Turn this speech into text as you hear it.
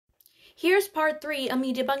Here's part 3 of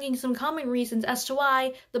me debunking some common reasons as to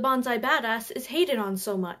why the bonsai badass is hated on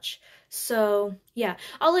so much. So, yeah,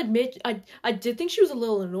 I'll admit, I did think she was a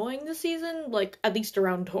little annoying this season, like, at least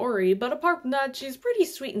around Tori, but apart from that, she's pretty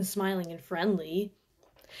sweet and smiling and friendly.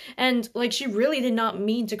 And, like, she really did not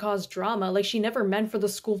mean to cause drama, like, she never meant for the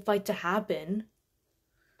school fight to happen.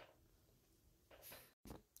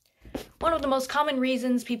 One of the most common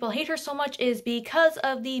reasons people hate her so much is because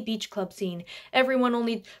of the beach club scene. Everyone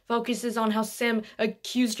only focuses on how Sam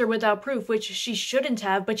accused her without proof, which she shouldn't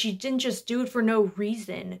have, but she didn't just do it for no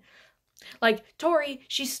reason. Like, Tori,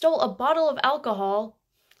 she stole a bottle of alcohol,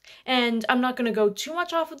 and I'm not going to go too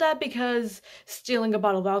much off of that because stealing a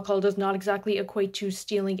bottle of alcohol does not exactly equate to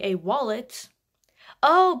stealing a wallet.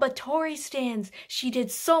 Oh, but Tori stands, she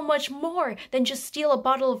did so much more than just steal a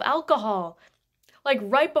bottle of alcohol. Like,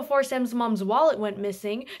 right before Sam's mom's wallet went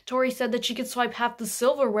missing, Tori said that she could swipe half the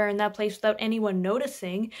silverware in that place without anyone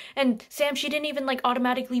noticing. And Sam, she didn't even, like,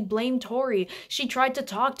 automatically blame Tori. She tried to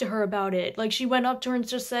talk to her about it. Like, she went up to her and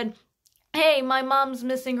just said, "Hey, my mom's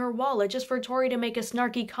missing her wallet," just for Tori to make a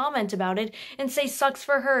snarky comment about it and say sucks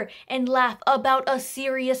for her and laugh about a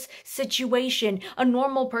serious situation. A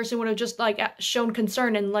normal person would have just, like, shown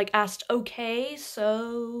concern and, like, asked, "Okay,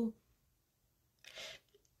 so..."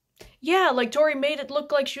 Yeah, like, Tori made it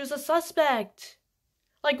look like she was a suspect.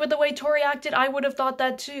 Like, with the way Tori acted, I would have thought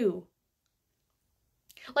that too.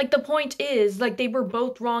 Like, the point is, like, they were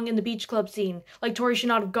both wrong in the beach club scene. Like, Tori should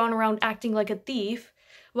not have gone around acting like a thief,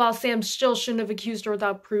 while Sam still shouldn't have accused her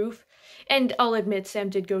without proof. And I'll admit, Sam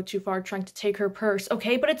did go too far trying to take her purse,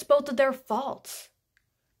 okay? But it's both of their faults.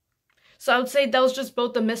 So I would say that was just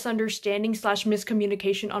both a misunderstanding /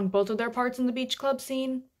 miscommunication on both of their parts in the beach club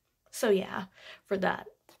scene. So yeah, for that.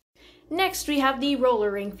 Next, we have the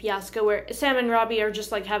roller rink fiasco, where Sam and Robbie are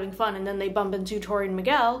just, like, having fun, and then they bump into Tori and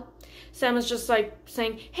Miguel. Sam is just, like,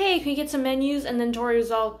 saying, "Hey, can we get some menus?" And then Tori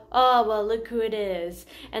was all, "Oh, well, look who it is."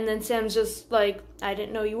 And then Sam's just like, "I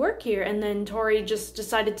didn't know you work here." And then Tori just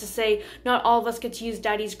decided to say, "Not all of us get to use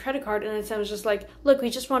Daddy's credit card." And then Sam was just like, "Look, we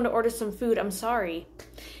just wanted to order some food. I'm sorry."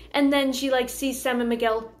 And then she, like, sees Sam and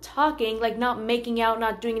Miguel talking, like, not making out,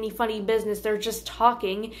 not doing any funny business. They're just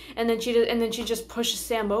talking, and then she just pushes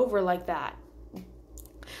Sam over like that.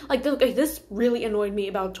 Like, this really annoyed me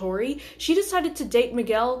about Tori. She decided to date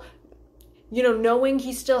Miguel, you know, knowing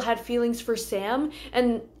he still had feelings for Sam,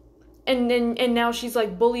 and now she's,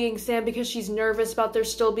 like, bullying Sam because she's nervous about there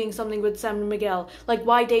still being something with Sam and Miguel. Like,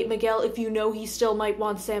 why date Miguel if you know he still might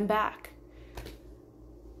want Sam back?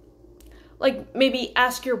 Like, maybe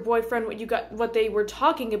ask your boyfriend what they were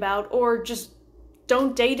talking about, or just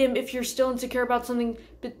don't date him if you're still insecure about something,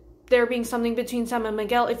 there being something between Sam and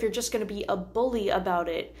Miguel, if you're just gonna be a bully about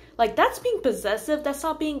it. Like, that's being possessive. That's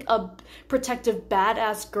not being a protective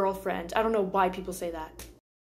badass girlfriend. I don't know why people say that.